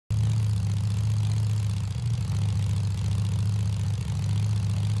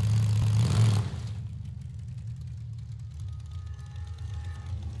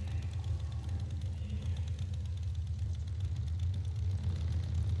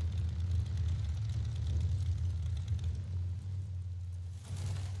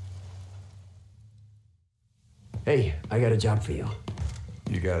Hey, I got a job for you.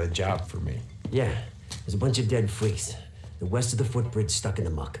 You got a job for me? Yeah, there's a bunch of dead freaks. The west of the footbridge stuck in the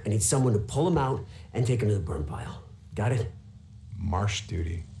muck. I need someone to pull them out and take them to the burn pile. Got it? Marsh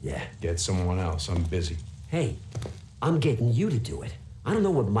duty. Yeah. Get someone else. I'm busy. Hey, I'm getting you to do it. I don't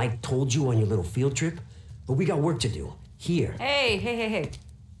know what Mike told you on your little field trip, but we got work to do. Here. Hey.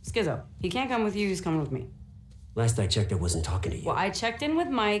 Skizzo, he can't come with you, he's coming with me. Last I checked, I wasn't talking to you. Well, I checked in with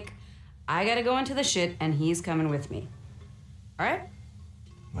Mike. I gotta go into the shit, and he's coming with me. All right?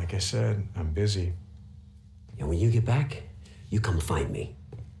 Like I said, I'm busy. And when you get back, you come find me.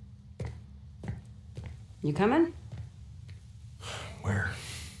 You coming? Where?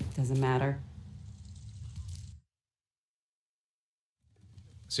 Doesn't matter.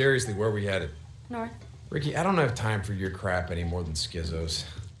 Seriously, where are we headed? North. Rikki, I don't have time for your crap any more than Skizzo's.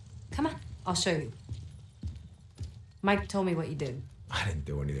 Come on, I'll show you. Mike told me what you did. I didn't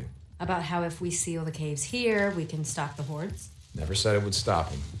do anything. About how if we seal the caves here, we can stop the hordes. Never said it would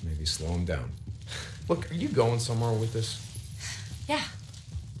stop him. Maybe slow him down. Look, are you going somewhere with this? Yeah.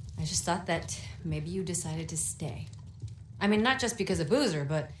 I just thought that maybe you decided to stay. I mean, not just because of Boozer,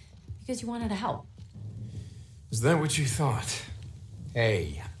 but because you wanted to help. Is that what you thought?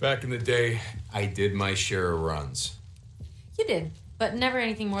 Hey, back in the day, I did my share of runs. You did, but never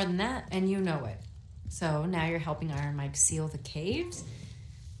anything more than that, and you know it. So now you're helping Iron Mike seal the caves?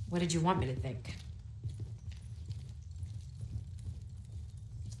 What did you want me to think?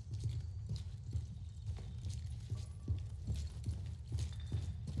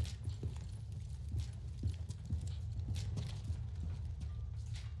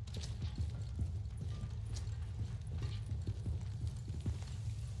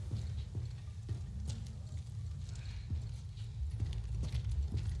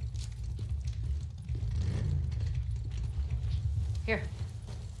 Here.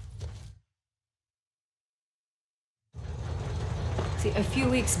 See, a few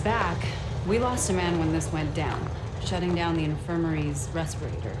weeks back, we lost a man when this went down, shutting down the infirmary's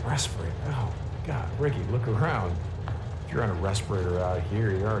respirator. Respirator? Oh, God. Rikki, look around. If you're on a respirator out here,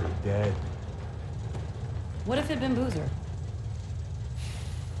 you're already dead. What if it'd been Boozer?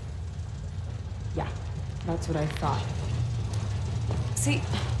 Yeah, that's what I thought. See,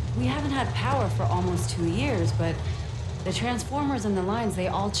 we haven't had power for almost 2 years, but the transformers and the lines, they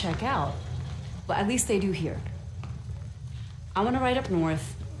all check out. Well, at least they do here. I want to ride up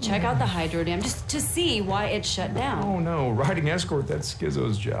north, check out the hydro dam, just to see why it shut down. Oh, no. Riding escort, that's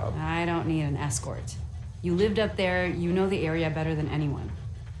Skizzo's job. I don't need an escort. You lived up there, you know the area better than anyone.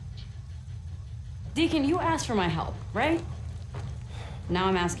 Deacon, you asked for my help, right? Now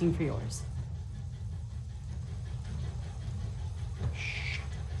I'm asking for yours.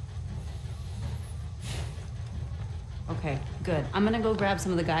 Okay, good. I'm gonna go grab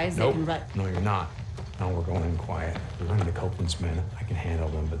some of the guys that can run. No, you're not. No, we're going in quiet. We're running the Copeland's men. I can handle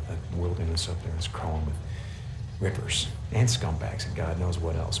them, but that wilderness up there is crawling with rippers and scumbags and God knows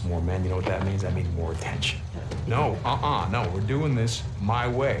what else. More men, you know what that means? That means more attention. No, no, we're doing this my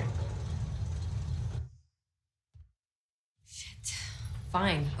way. Shit.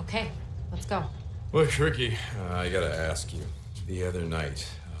 Fine, okay, let's go. Look, Rikki, I gotta ask you. The other night,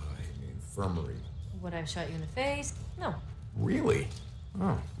 in the infirmary. Would I have shot you in the face? No. Really?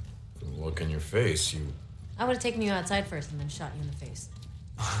 Oh. From the look in your face, you... I would have taken you outside first and then shot you in the face.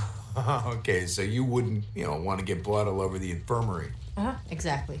 Okay, so you wouldn't, want to get blood all over the infirmary. Uh-huh,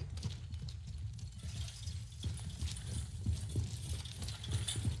 exactly.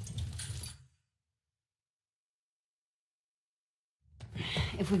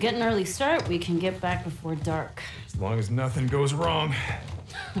 If we get an early start, we can get back before dark. As long as nothing goes wrong.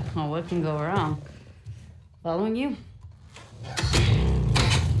 Oh, what can go wrong? Following you?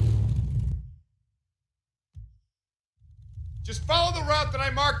 Just follow the route that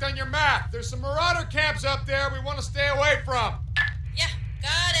I marked on your map. There's some marauder camps up there we want to stay away from. Yeah,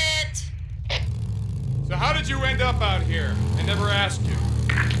 got it. So how did you end up out here? I never asked you.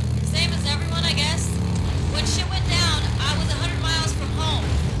 Same as everyone, I guess. When shit went down, I was 100 miles from home.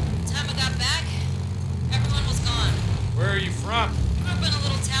 By the time I got back, everyone was gone. Where are you from? Grew up in a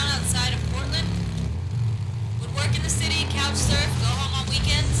little town outside of Portland. Would work in the city, couch surf, go home on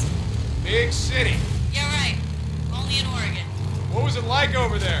weekends. Big city. Yeah, right. Only in Oregon. What was it like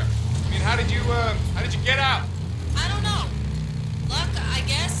over there? I mean, how did you get out? I don't know. Luck, I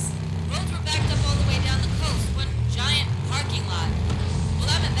guess. Roads were backed up all the way down the coast. One giant parking lot.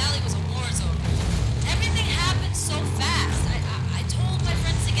 Willamette Valley was a war zone. Everything happened so fast. I told my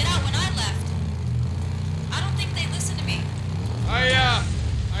friends to get out when I left. I don't think they listened to me.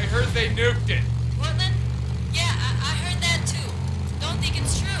 I heard they nuked it. Portland? Yeah, I heard that too. Don't think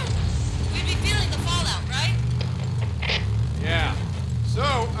it's true. We'd be feeling the fallout, right?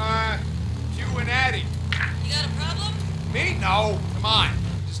 No, come on.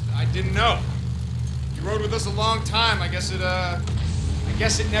 I didn't know. You rode with us a long time. I guess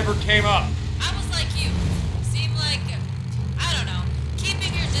it never came up. I was like you. Seemed like, I don't know,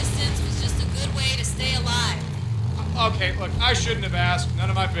 keeping your distance was just a good way to stay alive. Okay, look, I shouldn't have asked. None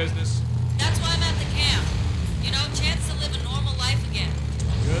of my business. That's why I'm at the camp. You know, chance to live a normal life again.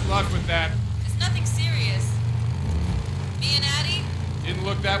 Good luck with that. It's nothing serious. Me and Addie? Didn't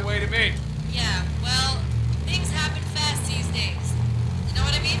look that way to me. Yeah, well, things happen fast these days. You know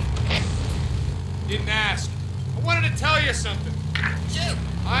what I mean? Didn't ask. I wanted to tell you something. Shoot.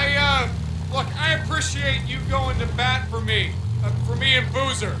 Look, I appreciate you going to bat for me. For me and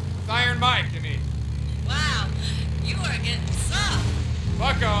Boozer. With Iron Mike, I mean. Wow, you are getting soft.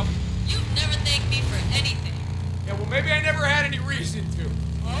 Fuck off. You've never thanked me for anything. Yeah, well, maybe I never had any reason to.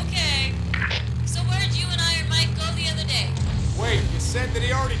 Okay. So where'd you and Iron Mike go the other day? Wait, you said that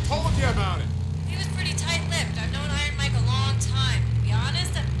he already told you about it. He was pretty tight-lipped. I've known Iron Mike a long time. To be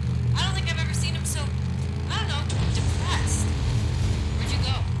honest, I don't think I've ever seen him so, I don't know, depressed. Where'd you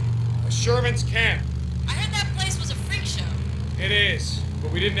go? Sherman's camp. I heard that place was a freak show. It is,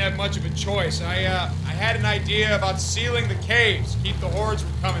 but we didn't have much of a choice. I had an idea about sealing the caves, keep the hordes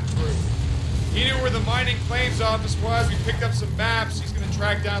from coming through. He knew where the mining claims office was. We picked up some maps. He's gonna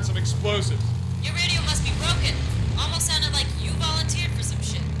track down some explosives. Your radio must be broken. Almost sounded like you volunteered for some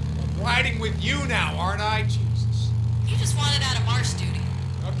shit. I'm riding with you now, aren't I? Jesus. You just wanted out of marsh duty.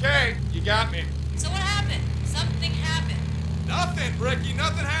 Okay, you got me. So what happened? Something happened. Nothing, Rikki.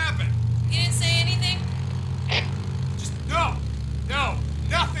 Nothing happened. He didn't say anything? Just no,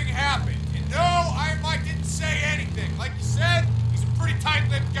 nothing happened. And no, Iron Mike didn't say anything. Like you said, he's a pretty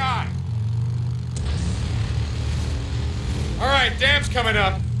tight-lipped guy. All right, dam's coming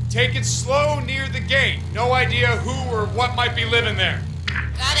up. Take it slow near the gate. No idea who or what might be living there.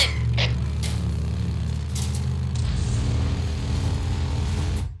 Got it.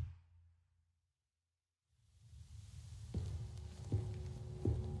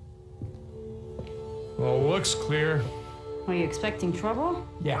 Well, looks clear. Are you expecting trouble?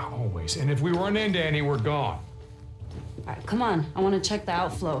 Yeah, always. And if we run into any, we're gone. All right, come on. I want to check the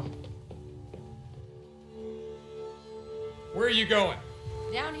outflow. Where are you going?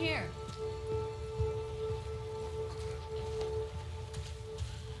 Down here.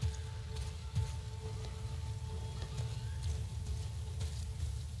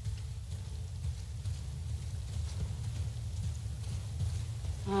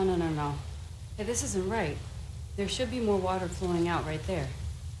 Oh, no. Hey, this isn't right. There should be more water flowing out right there.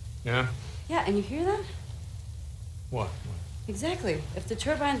 Yeah? Yeah, and you hear that? What? Exactly. If the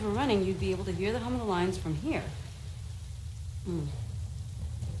turbines were running, you'd be able to hear the hum of the lines from here.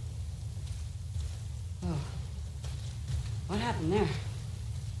 Oh. What happened there?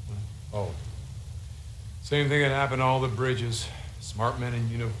 Oh. Same thing that happened to all the bridges. Smart men in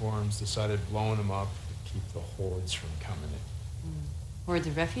uniforms decided blowing them up to keep the hordes from coming in. Hordes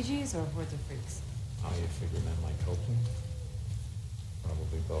of refugees or hordes of freaks? How you figure men like Copeland?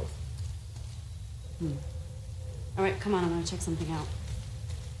 Probably both. All right, come on. I want to check something out.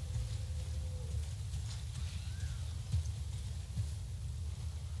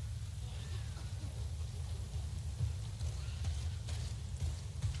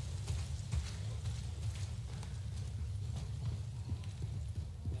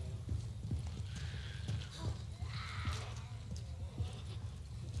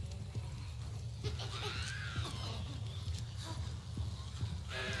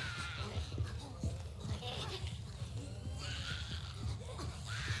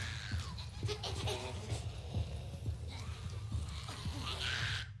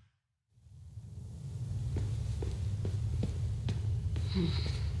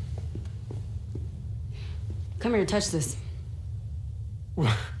 Come here, touch this.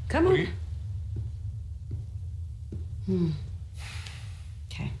 Come on.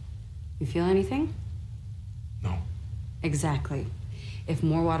 Okay. You feel anything? No. Exactly. If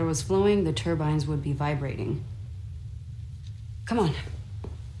more water was flowing, the turbines would be vibrating. Come on.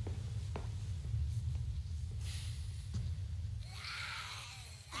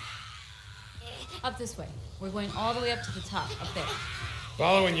 Up this way. We're going all the way up to the top, up there.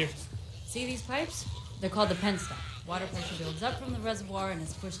 Following you. See these pipes? They're called the penstock. Water pressure builds up from the reservoir and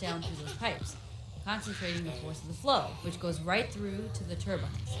is pushed down through those pipes, concentrating the force of the flow, which goes right through to the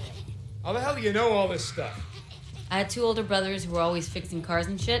turbines. How the hell do you know all this stuff? I had two older brothers who were always fixing cars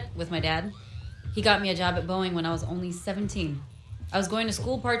and shit with my dad. He got me a job at Boeing when I was only 17. I was going to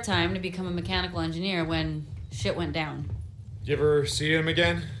school part-time to become a mechanical engineer when shit went down. Did you ever see him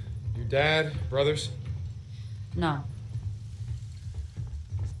again? Your dad, brothers? No.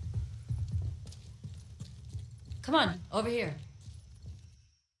 Come on, over here.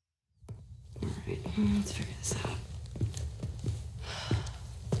 All right, let's figure this out.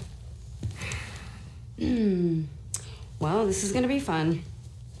 Well, this is gonna be fun.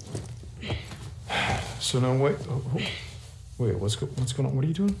 So now wait, wait, what's going on? What are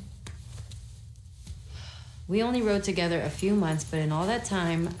you doing? We only rode together a few months, but in all that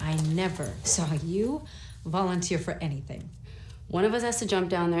time, I never saw you volunteer for anything. One of us has to jump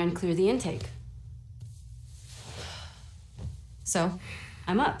down there and clear the intake. So,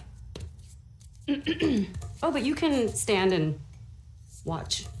 I'm up. Oh, but you can stand and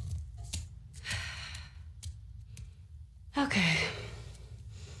watch. Okay.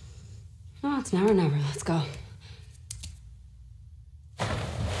 Oh, it's now or never. Let's go.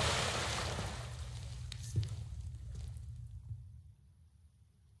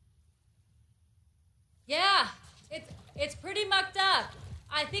 Yeah, it's pretty mucked up.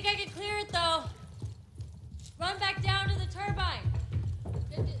 I think I can clear it though. Run back down to the turbine.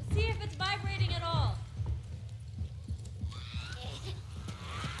 See if it's vibrating at all.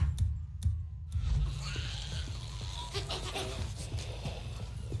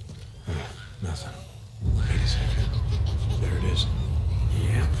 Nothing. Wait a second. There it is.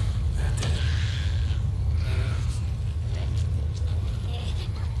 Yep, that did it.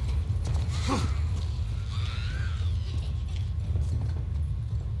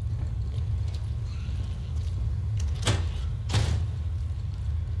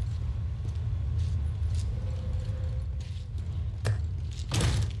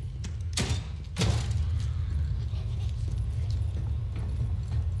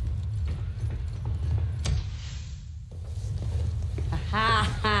 Ha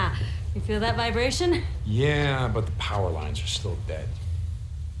ha! You feel that vibration? Yeah, but the power lines are still dead.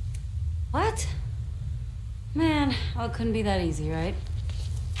 What? Man, oh, it couldn't be that easy, right?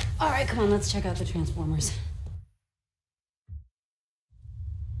 All right, come on, let's check out the transformers.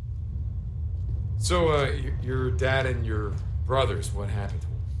 So, your dad and your brothers, what happened to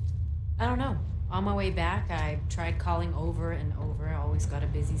them? I don't know. On my way back, I tried calling over and over. I always got a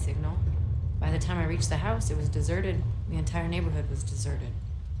busy signal. By the time I reached the house, it was deserted. The entire neighborhood was deserted.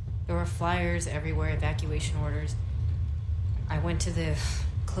 There were flyers everywhere, evacuation orders. I went to the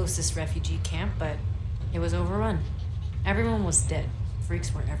closest refugee camp, but it was overrun. Everyone was dead.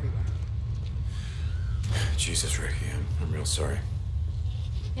 Freaks were everywhere. Jesus, Rikki, I'm real sorry.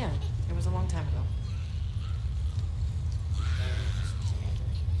 Yeah, it was a long time ago.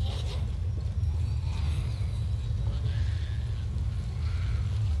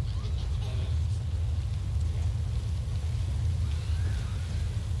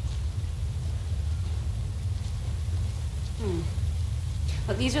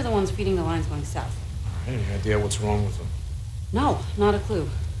 But these are the ones feeding the lines going south. Any idea what's wrong with them? No, not a clue.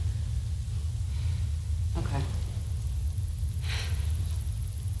 Okay.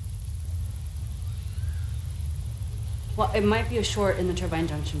 Well, it might be a short in the turbine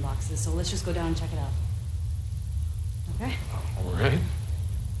junction boxes, so let's just go down and check it out. Okay? All right.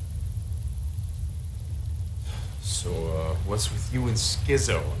 So, what's with you and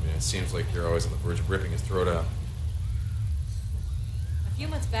Schizo? I mean, it seems like you're always on the verge of ripping his throat out. A few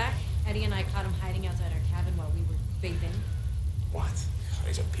months back, Eddie and I caught him hiding outside our cabin while we were bathing. What? God,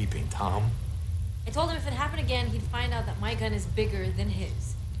 he's a peeping Tom. I told him if it happened again, he'd find out that my gun is bigger than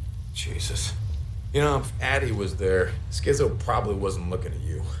his. Jesus. You know, if Addie was there, Schizo probably wasn't looking at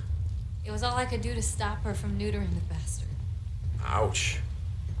you. It was all I could do to stop her from neutering the bastard. Ouch.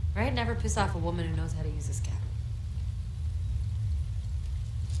 Right? Never piss off a woman who knows how to use this cabin.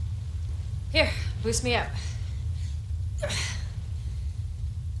 Here, boost me up.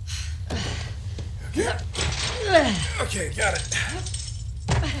 Okay. Okay, got it.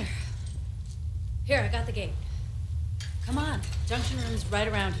 Here, I got the gate. Come on. Junction room's right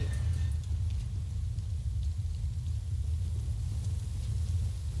around here.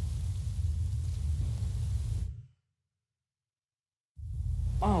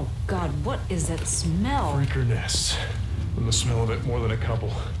 Oh, God, what is that smell? Freaker nests. From the smell of it, more than a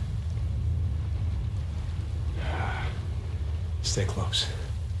couple. Stay close.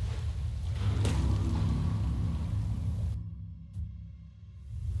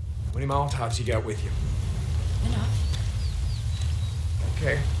 How many Molotovs you got with you? Enough.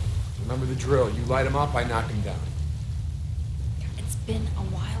 Okay. Remember the drill. You light him up, I knock him down. It's been a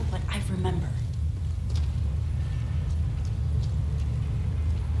while, but I remember.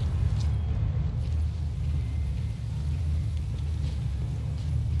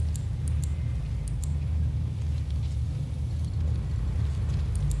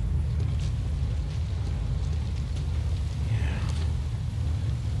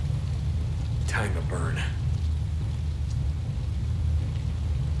 Time to burn.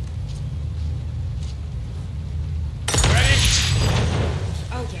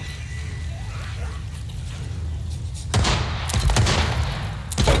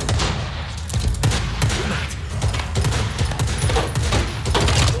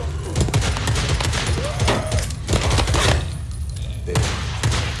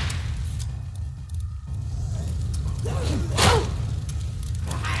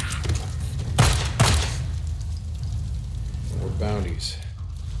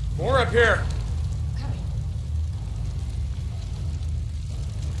 More up here.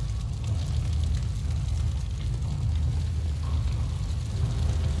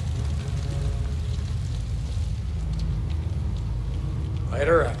 Light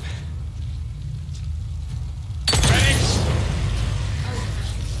her up. Ready?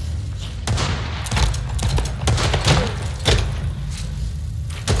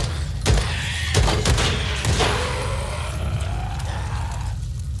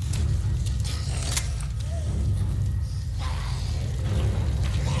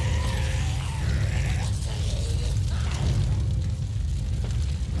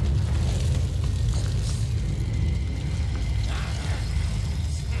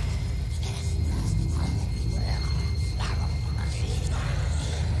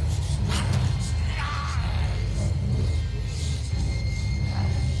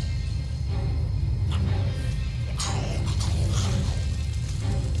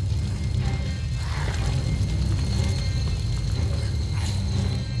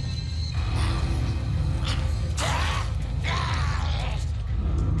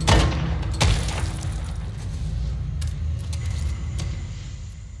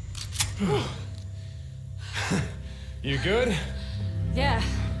 You good? Yeah.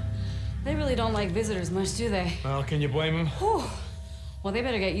 They really don't like visitors much, do they? Well, can you blame him? Whew. Well, they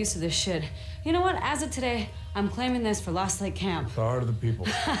better get used to this shit. You know what? As of today, I'm claiming this for Lost Lake Camp. Power to the people.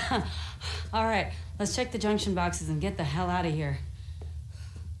 All right, let's check the junction boxes and get the hell out of here.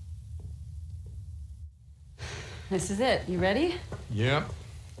 This is it. You Yep.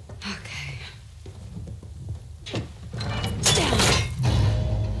 Okay.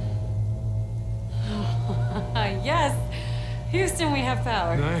 Yes! Houston, we have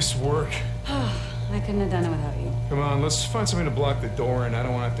power. Nice work. I couldn't have done it without you. Come on, let's find something to block the door, and I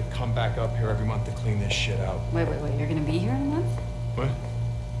don't want to have to come back up here every month to clean this shit out. Wait. You're gonna be here in a month? What?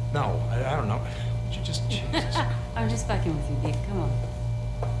 No, I don't know. Would you just... Jesus. I'm just fucking with you, Deke. Come on.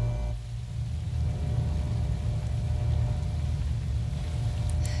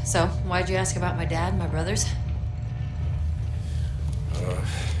 So, why'd you ask about my dad and my brothers?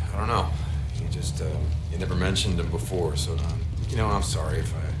 I don't know. You never mentioned them before, so, you know, I'm sorry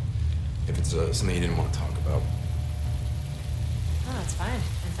if it's something you didn't want to talk about. Oh, it's fine.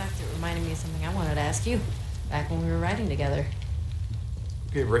 In fact, it reminded me of something I wanted to ask you back when we were riding together.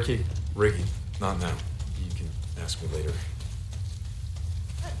 Okay, Rikki, not now. You can ask me later.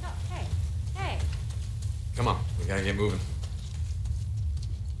 No, hey. Come on, we gotta get moving.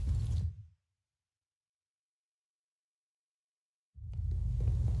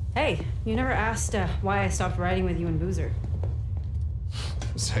 Hey, you never asked why I stopped riding with you and Boozer.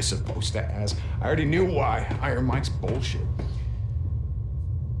 Was I supposed to ask? I already knew why. Iron Mike's bullshit.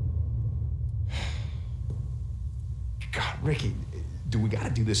 God, Rikki, do we gotta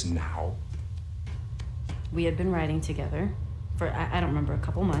do this now? We had been riding together for, I don't remember, a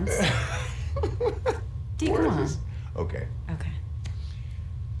couple months. Deke, come on. Okay. Okay.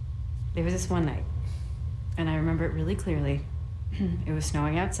 There was this one night, and I remember it really clearly. It was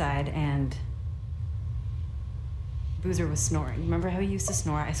snowing outside, and Boozer was snoring. Remember how he used to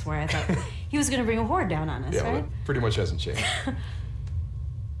snore? I swear I thought he was gonna bring a horde down on us, Yeah, right? well, pretty much hasn't changed.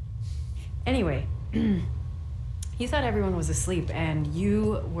 Anyway, you thought everyone was asleep, and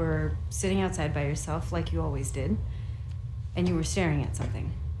you were sitting outside by yourself like you always did, and you were staring at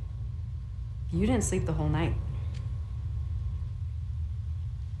something. You didn't sleep the whole night.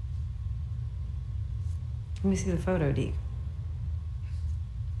 Let me see the photo, Deke.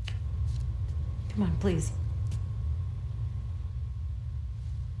 Come on, please.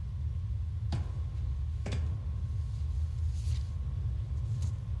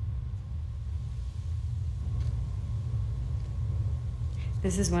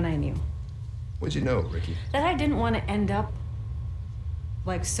 This is when I knew. What'd you know, Rikki? That I didn't want to end up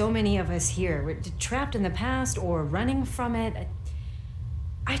like so many of us here, we're trapped in the past or running from it.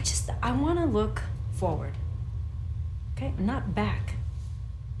 I want to look forward. Okay? Not back.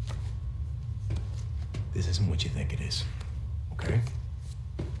 This isn't what you think it is, okay?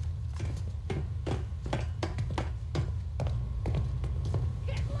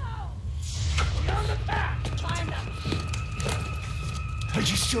 Get low! You're on the back! Climb them! Are you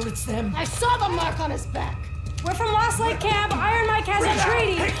sure it's them? I saw the mark on his back! We're from Lost Lake Camp. Iron Mike has a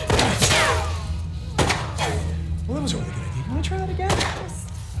treaty. Well, that was a really good idea. You want to try that again?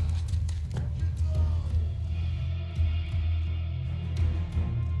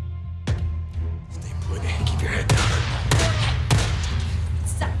 Stay put. Keep your head down.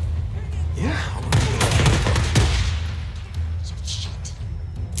 Stop. Yeah, I'm shit.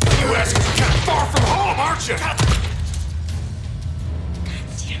 You asking? You're kind of far from home, aren't you? God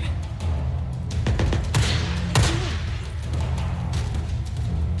damn it.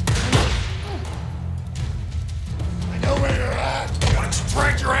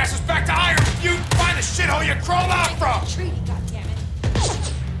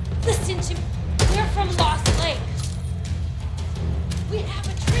 We're from Lost Lake. We have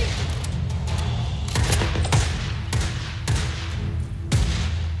a tree.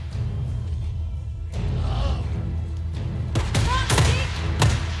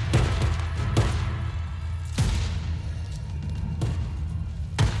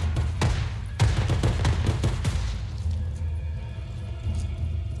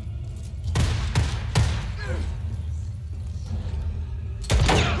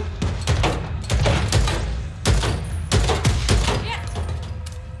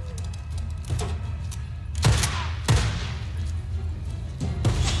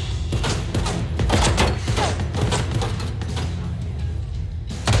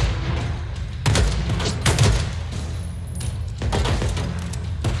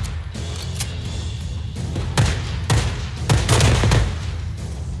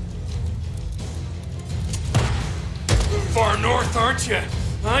 Far north, aren't you?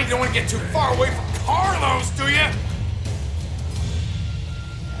 Huh? You don't want to get too far away from Carlos, do you?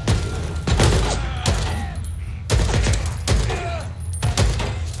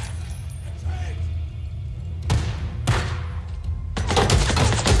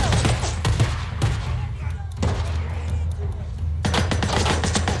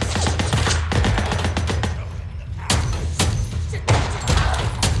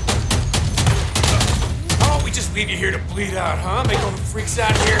 Leave you here to bleed out, huh? Make all the freaks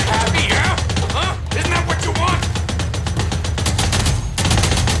out here happy, yeah? Huh? Isn't that what you want?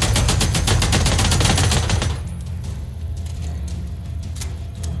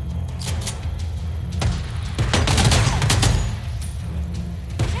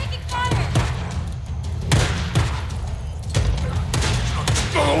 Take it, Connor!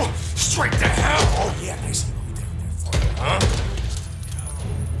 Oh, straight to hell! Oh, yeah, nice and low down there for you, huh?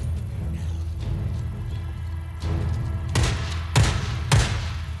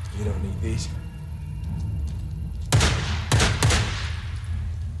 You don't need these.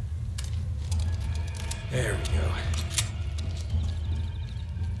 There we go.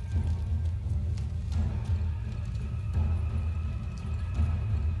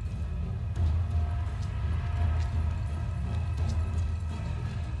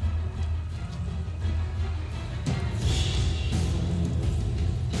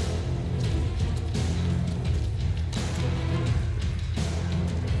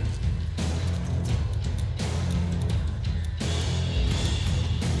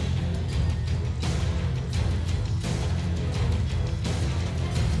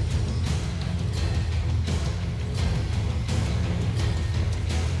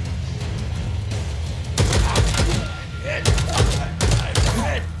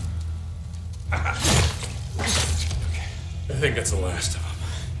 I think that's the last of them.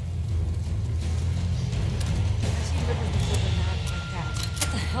 I've seen rippers before, but not like that.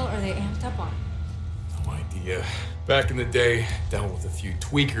 What the hell are they amped up on? No idea. Back in the day, dealt with a few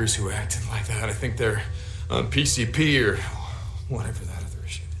tweakers who acted like that. I think they're on PCP or whatever that other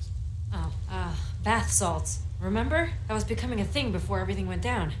shit is. Oh, bath salts. Remember? That was becoming a thing before everything went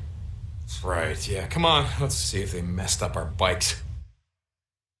down. That's right, yeah. Come on, let's see if they messed up our bikes.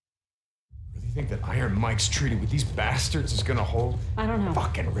 You think that Iron Mike's treaty with these bastards is gonna hold? I don't know.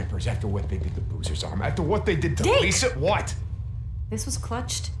 Fucking rippers, after what they did to Boozer's arm, after what they did to Dick! Lisa, what? This was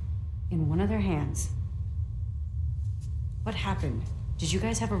clutched in one of their hands. What happened? Did you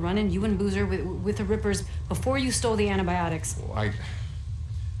guys have a run-in, you and Boozer, with the rippers before you stole the antibiotics? Well,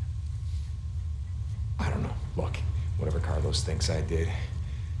 I don't know. Look, whatever Carlos thinks I did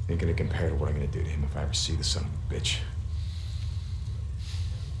ain't gonna compare to what I'm gonna do to him if I ever see the son of a bitch.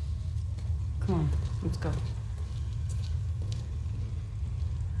 Come on, let's go.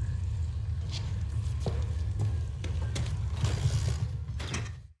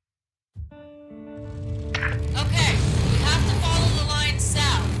 Okay, we have to follow the line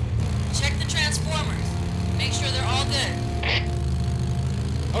south. Check the transformers. Make sure they're all good.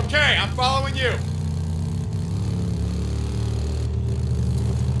 Okay, I'm following you.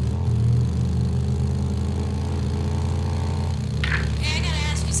 Hey, I gotta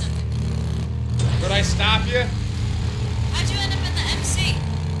ask you something. Could I stop you? How'd you end up in the MC?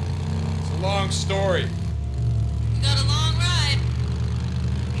 It's a long story. We got a long ride.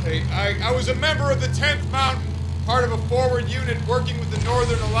 Okay, I was a member of the 10th Mountain, part of a forward unit working with the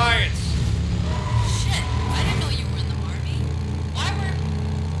Northern Alliance. Shit, I didn't know you were in the army. Why were...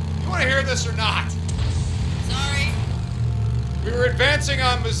 You want to hear this or not? Sorry. We were advancing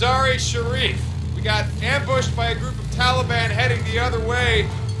on Mazar-e Sharif. We got ambushed by a group of Taliban heading the other way,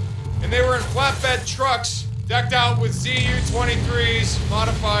 and they were in flatbed trucks, decked out with ZU-23s,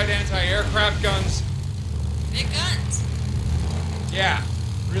 modified anti-aircraft guns. Big guns. Yeah.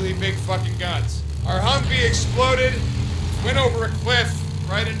 Really big fucking guns. Our Humvee exploded, went over a cliff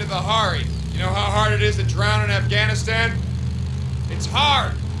right into the Hari. You know how hard it is to drown in Afghanistan? It's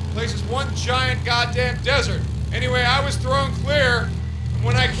hard. The place is one giant goddamn desert. Anyway, I was thrown clear, and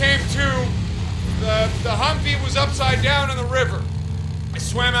when I came to, the Humvee was upside down in the river. I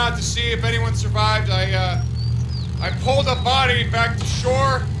swam out to see if anyone survived. I pulled a body back to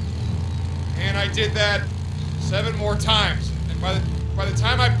shore, and I did that 7 more times. And by the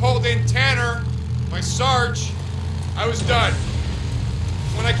time I pulled in Tanner, my Sarge, I was done.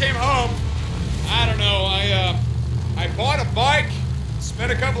 When I came home, I don't know, I bought a bike,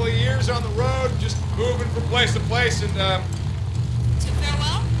 spent a couple of years on the road, just moving from place to place, and To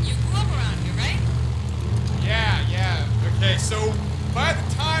farewell? You grew up around here, right? yeah. Okay, so by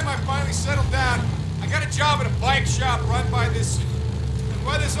the time I finally settled down, I got a job at a bike shop run by this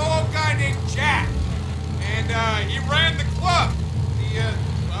old guy named Jack. And he ran the club.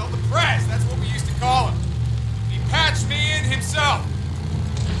 The press, that's what we used to call him. He patched me in himself.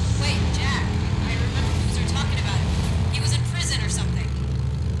 Wait, Jack. I remember who you're talking about. He was in prison or something.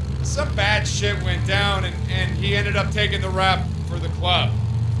 Some bad shit went down, and he ended up taking the rap for the club.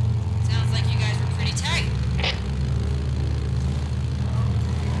 Sounds like you guys were pretty tight.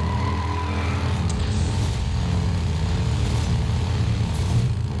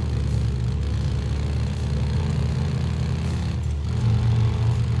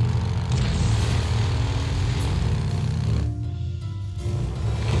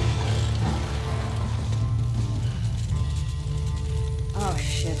 Oh,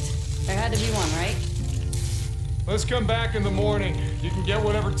 shit. There had to be one, right? Let's come back in the morning. You can get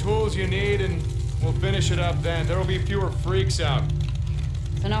whatever tools you need, and we'll finish it up then. There'll be fewer freaks out.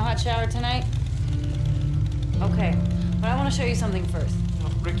 So no hot shower tonight? Okay, but I want to show you something first.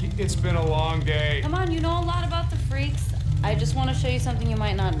 Oh, Rikki, it's been a long day. Come on, you know a lot about the freaks. I just want to show you something you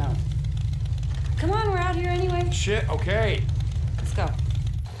might not know. Come on, we're out here anyway. Shit, okay. Let's go.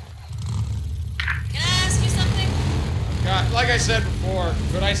 Can I ask you something? God, like I said before,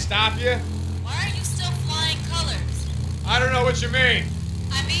 could I stop you? Why are you still flying colors? I don't know what you mean.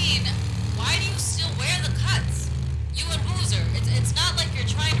 I mean, why do you still wear the cuts? You and Boozer, it's not like you're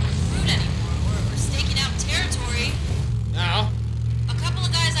trying to recruit anymore or staking out territory. Now? A couple of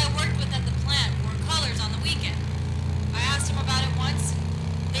guys I worked with at the plant wore colors on the weekend. I asked them about it once.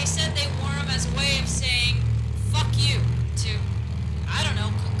 They said they wore them as a way of saying, fuck you, to, I don't know,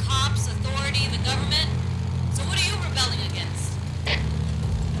 cops, authority, the government. So what are you rebelling against?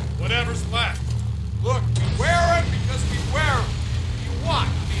 Whatever's left. Look, we wear them because we wear them. What do you want?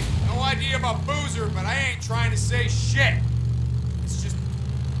 I mean, no idea about Boozer, but I ain't trying to say shit. It's just...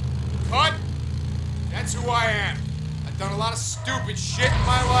 cut. That's who I am. I've done a lot of stupid shit in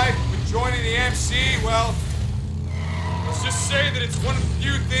my life, but joining the MC, well... let's just say that it's one of the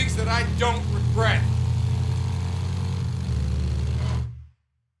few things that I don't regret.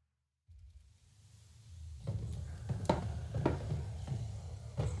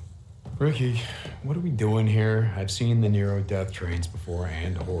 Rikki, what are we doing here? I've seen the Nero death trains before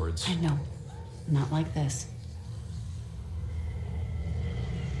and hordes. I know. Not like this.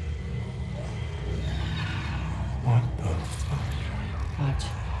 What the fuck? Watch.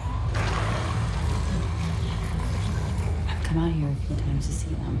 I've come out here a few times to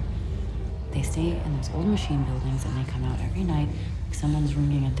see them. They stay in those old machine buildings and they come out every night like someone's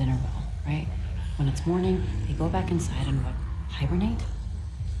ringing a dinner bell, right? When it's morning, they go back inside and what? Hibernate?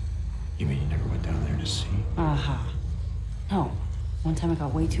 You mean you never went down there to see? Aha. No. One time I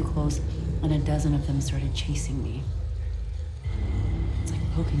got way too close and a dozen of them started chasing me. It's like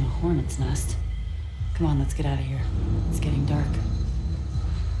poking a hornet's nest. Come on, let's get out of here. It's getting dark.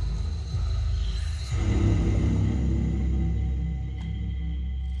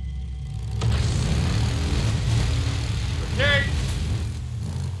 Okay,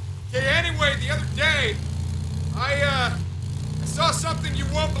 anyway, the other day, I saw something you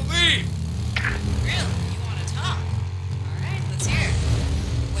won't believe. Really? You want to talk? All right, let's hear it.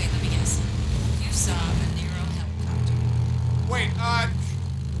 Wait, let me guess. You saw the Nero helicopter. Wait,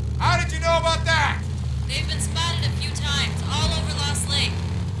 how did you know about that? They've been spotted a few times, all over Lost Lake.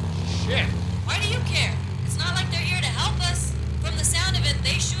 Shit. Why do you care? It's not like they're here to help us. From the sound of it,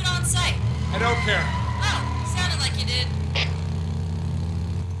 they shoot on sight. I don't care. Oh, sounded like you did.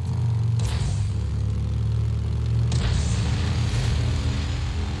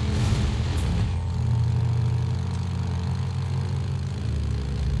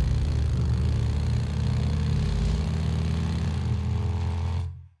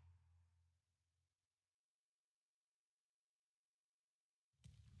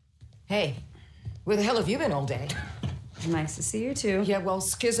 Hey, where the hell have you been all day? Nice to see you, too. Yeah, well,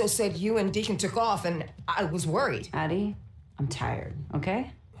 Skizzo said you and Deacon took off, and I was worried. Addie, I'm tired,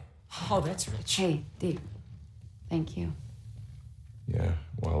 okay? Oh, that's rich. Hey, Deke. Thank you. Yeah,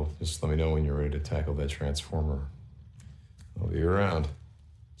 well, just let me know when you're ready to tackle that transformer. I'll be around.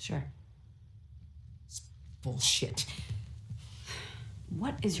 Sure. It's bullshit.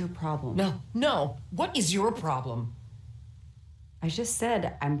 What is your problem? No. What is your problem? I just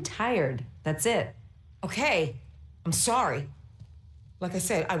said I'm tired. That's it. Okay, I'm sorry. Like I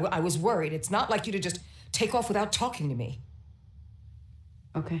said, I was worried. It's not like you to just take off without talking to me.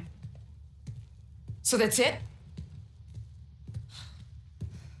 Okay. So that's it?